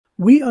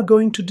We are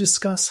going to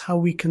discuss how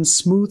we can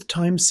smooth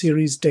time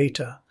series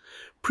data.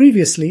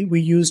 Previously, we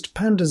used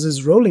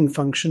Pandas' rolling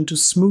function to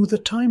smooth a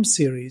time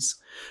series.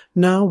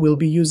 Now we'll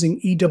be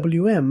using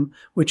EWM,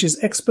 which is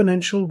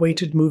Exponential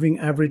Weighted Moving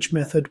Average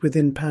method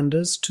within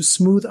Pandas, to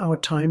smooth our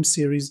time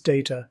series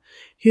data.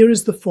 Here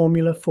is the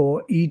formula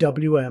for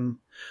EWM.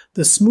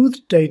 The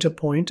smoothed data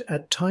point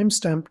at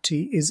timestamp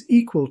t is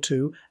equal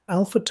to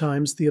alpha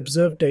times the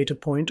observed data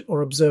point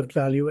or observed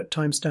value at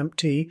timestamp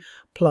t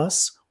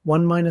plus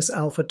 1 minus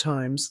alpha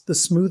times the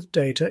smoothed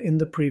data in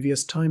the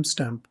previous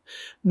timestamp.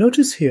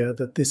 Notice here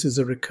that this is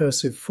a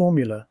recursive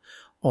formula.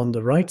 On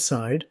the right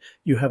side,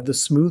 you have the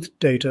smoothed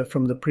data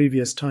from the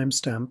previous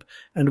timestamp,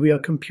 and we are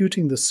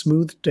computing the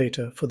smoothed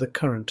data for the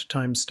current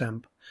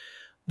timestamp.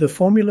 The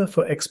formula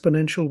for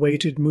exponential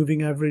weighted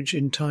moving average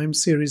in time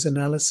series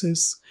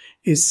analysis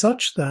is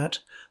such that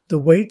the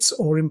weights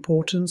or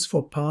importance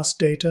for past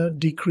data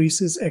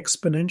decreases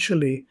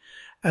exponentially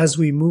as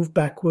we move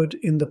backward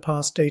in the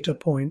past data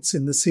points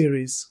in the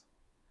series.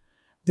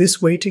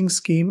 This weighting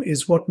scheme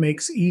is what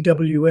makes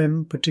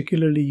EWM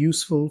particularly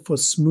useful for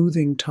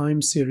smoothing time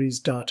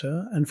series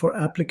data and for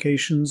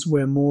applications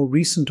where more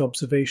recent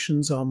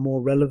observations are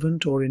more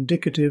relevant or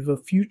indicative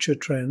of future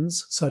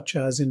trends, such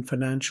as in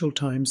financial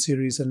time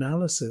series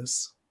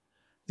analysis.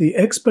 The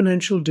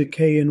exponential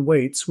decay in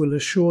weights will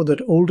assure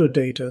that older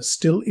data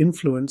still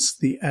influence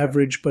the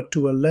average, but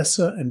to a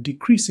lesser and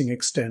decreasing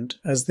extent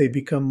as they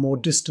become more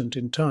distant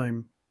in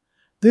time.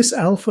 This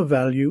alpha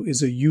value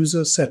is a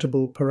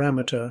user-settable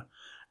parameter.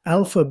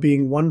 Alpha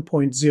being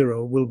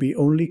 1.0 will be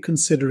only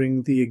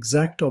considering the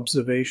exact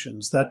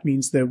observations. That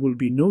means there will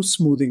be no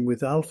smoothing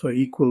with alpha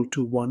equal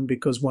to 1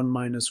 because 1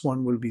 minus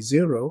 1 will be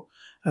 0,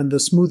 and the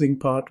smoothing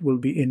part will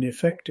be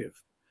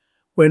ineffective.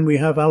 When we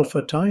have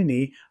alpha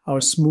tiny,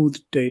 our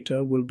smoothed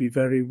data will be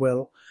very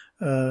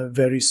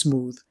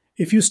smooth.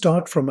 If you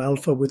start from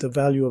alpha with a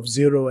value of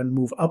 0 and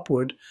move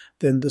upward,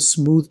 then the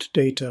smoothed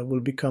data will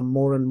become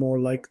more and more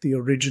like the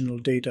original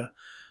data.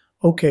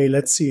 Okay,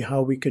 let's see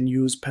how we can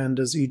use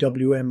Pandas'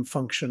 EWM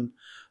function.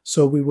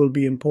 So we will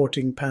be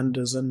importing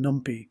Pandas and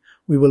Numpy.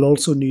 We will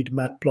also need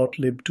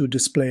Matplotlib to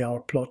display our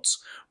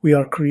plots. We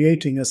are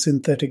creating a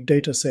synthetic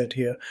dataset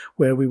here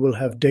where we will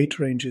have date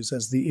ranges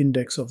as the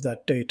index of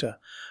that data.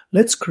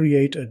 Let's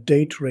create a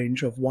date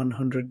range of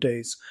 100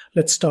 days.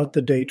 Let's start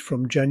the date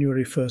from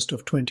January 1st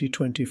of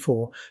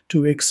 2024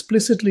 to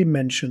explicitly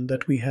mention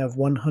that we have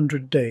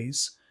 100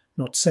 days,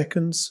 not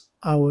seconds,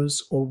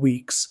 hours, or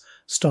weeks.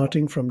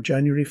 Starting from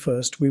January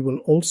 1st, we will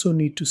also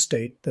need to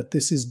state that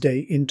this is day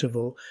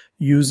interval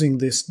using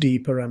this d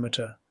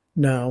parameter.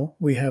 Now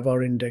we have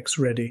our index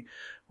ready.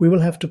 We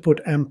will have to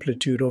put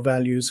amplitude or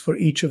values for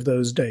each of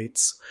those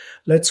dates.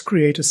 Let's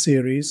create a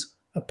series,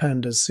 a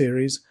Pandas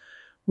series,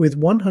 with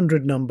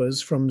 100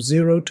 numbers from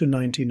 0 to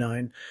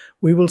 99.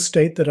 We will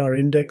state that our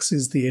index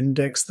is the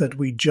index that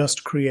we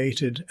just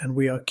created, and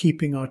we are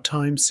keeping our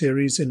time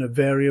series in a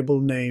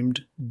variable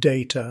named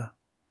data.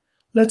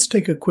 Let's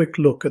take a quick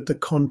look at the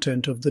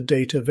content of the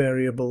data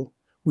variable.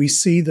 We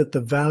see that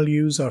the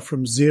values are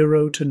from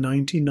 0 to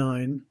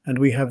 99, and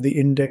we have the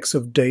index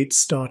of dates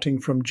starting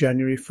from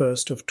January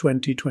 1st of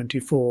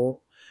 2024.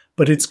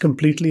 But it's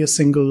completely a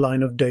single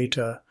line of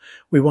data.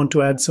 We want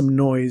to add some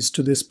noise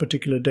to this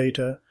particular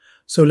data.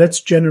 So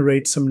let's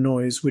generate some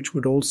noise, which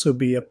would also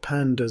be a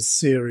Pandas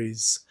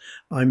series.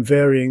 I'm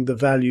varying the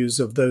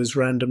values of those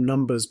random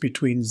numbers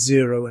between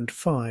 0 and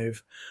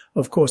 5.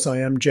 Of course, I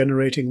am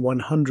generating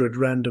 100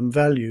 random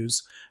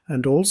values,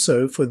 and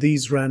also for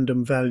these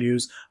random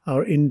values,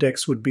 our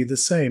index would be the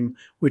same,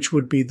 which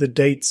would be the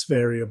dates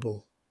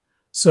variable.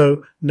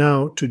 So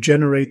now to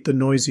generate the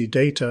noisy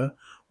data,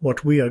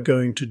 what we are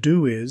going to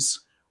do is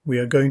we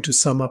are going to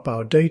sum up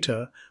our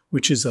data,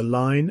 which is a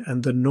line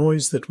and the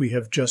noise that we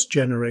have just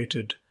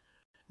generated.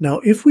 Now,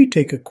 if we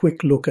take a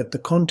quick look at the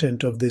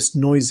content of this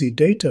noisy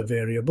data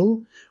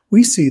variable,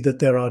 we see that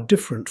there are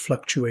different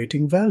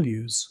fluctuating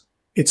values.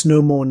 It's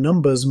no more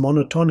numbers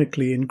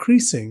monotonically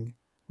increasing.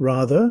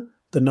 Rather,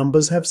 the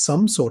numbers have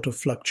some sort of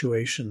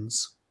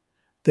fluctuations.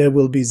 There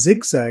will be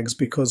zigzags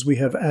because we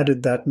have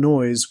added that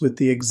noise with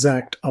the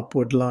exact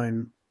upward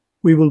line.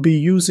 We will be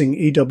using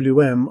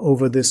EWM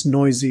over this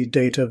noisy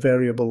data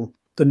variable.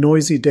 The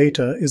noisy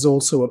data is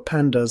also a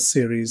Pandas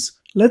series.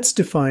 Let's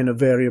define a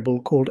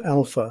variable called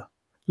alpha.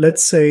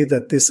 Let's say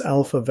that this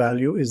alpha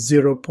value is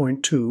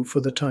 0.2 for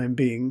the time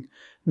being.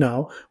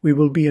 Now we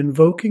will be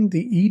invoking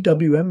the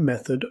EWM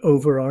method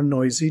over our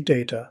noisy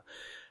data.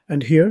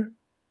 And here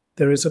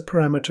there is a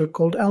parameter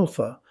called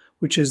alpha,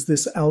 which is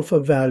this alpha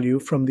value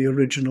from the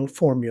original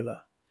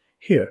formula.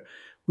 Here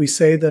we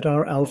say that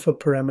our alpha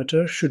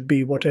parameter should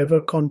be whatever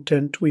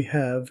content we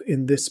have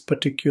in this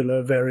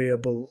particular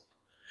variable.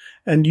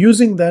 And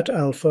using that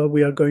alpha,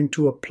 we are going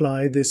to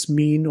apply this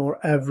mean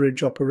or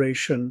average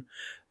operation.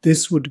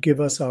 This would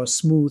give us our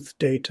smooth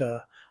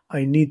data.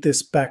 I need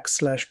this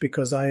backslash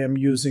because I am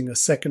using a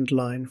second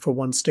line for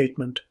one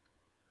statement.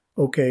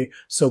 Okay,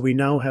 so we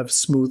now have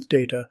smooth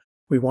data.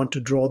 We want to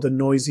draw the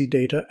noisy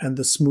data and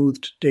the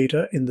smoothed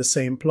data in the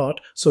same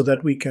plot so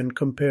that we can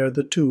compare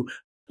the two.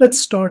 Let's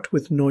start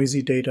with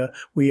noisy data.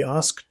 We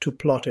ask to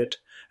plot it,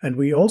 and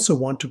we also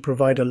want to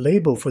provide a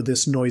label for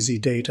this noisy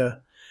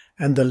data.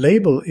 And the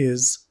label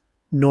is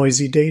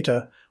noisy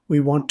data. We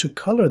want to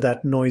color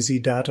that noisy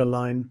data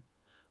line.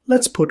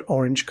 Let's put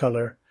orange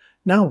color.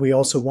 Now we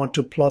also want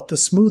to plot the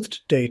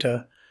smoothed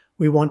data.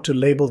 We want to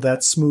label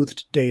that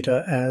smoothed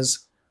data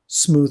as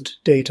smoothed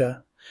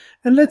data.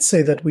 And let's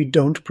say that we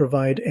don't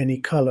provide any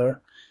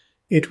color.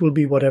 It will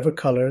be whatever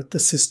color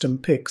the system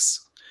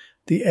picks.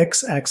 The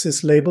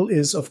x-axis label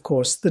is, of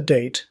course, the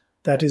date.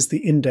 That is the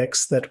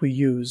index that we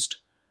used.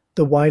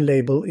 The y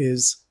label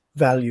is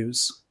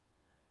values.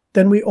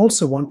 Then we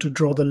also want to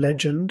draw the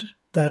legend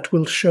that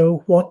will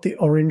show what the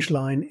orange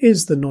line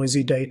is the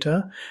noisy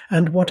data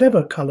and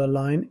whatever color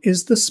line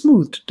is the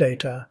smoothed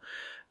data.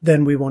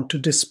 Then we want to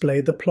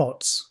display the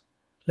plots.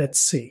 Let's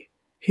see.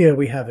 Here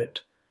we have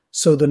it.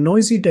 So the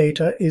noisy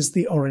data is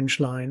the orange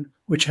line,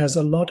 which has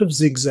a lot of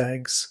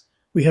zigzags.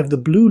 We have the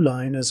blue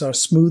line as our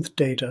smoothed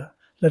data.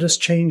 Let us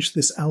change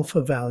this alpha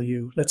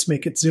value. Let's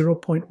make it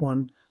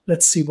 0.1.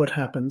 Let's see what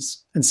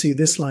happens. And see,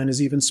 this line is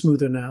even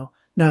smoother now.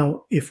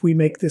 Now, if we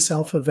make this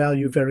alpha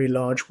value very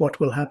large, what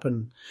will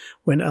happen?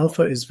 When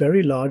alpha is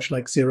very large,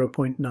 like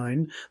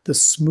 0.9, the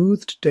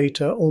smoothed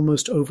data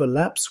almost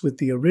overlaps with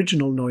the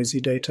original noisy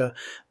data.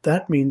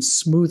 That means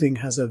smoothing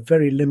has a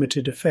very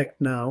limited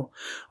effect now.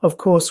 Of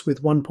course,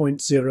 with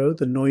 1.0,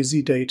 the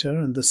noisy data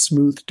and the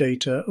smooth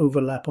data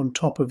overlap on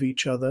top of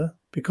each other,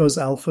 because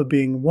alpha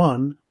being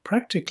 1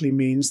 practically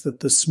means that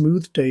the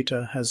smooth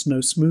data has no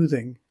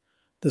smoothing.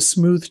 The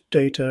smoothed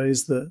data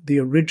is the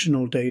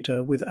original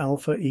data with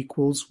alpha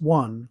equals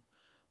 1.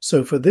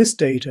 So for this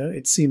data,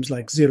 it seems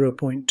like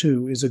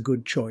 0.2 is a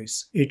good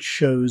choice. It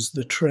shows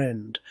the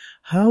trend.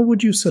 How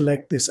would you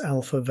select this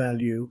alpha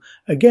value?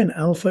 Again,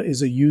 alpha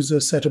is a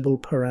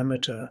user-settable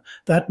parameter.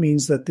 That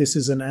means that this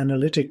is an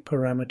analytic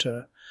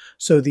parameter.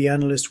 So the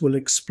analyst will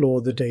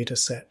explore the data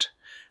set.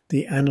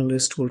 The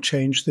analyst will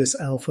change this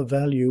alpha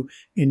value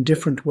in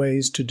different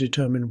ways to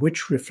determine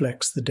which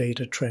reflects the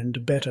data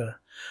trend better.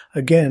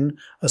 Again,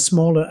 a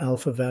smaller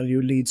alpha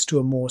value leads to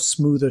a more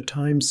smoother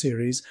time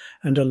series,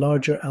 and a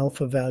larger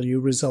alpha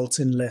value results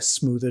in less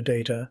smoother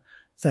data.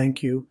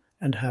 Thank you,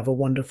 and have a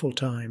wonderful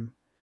time.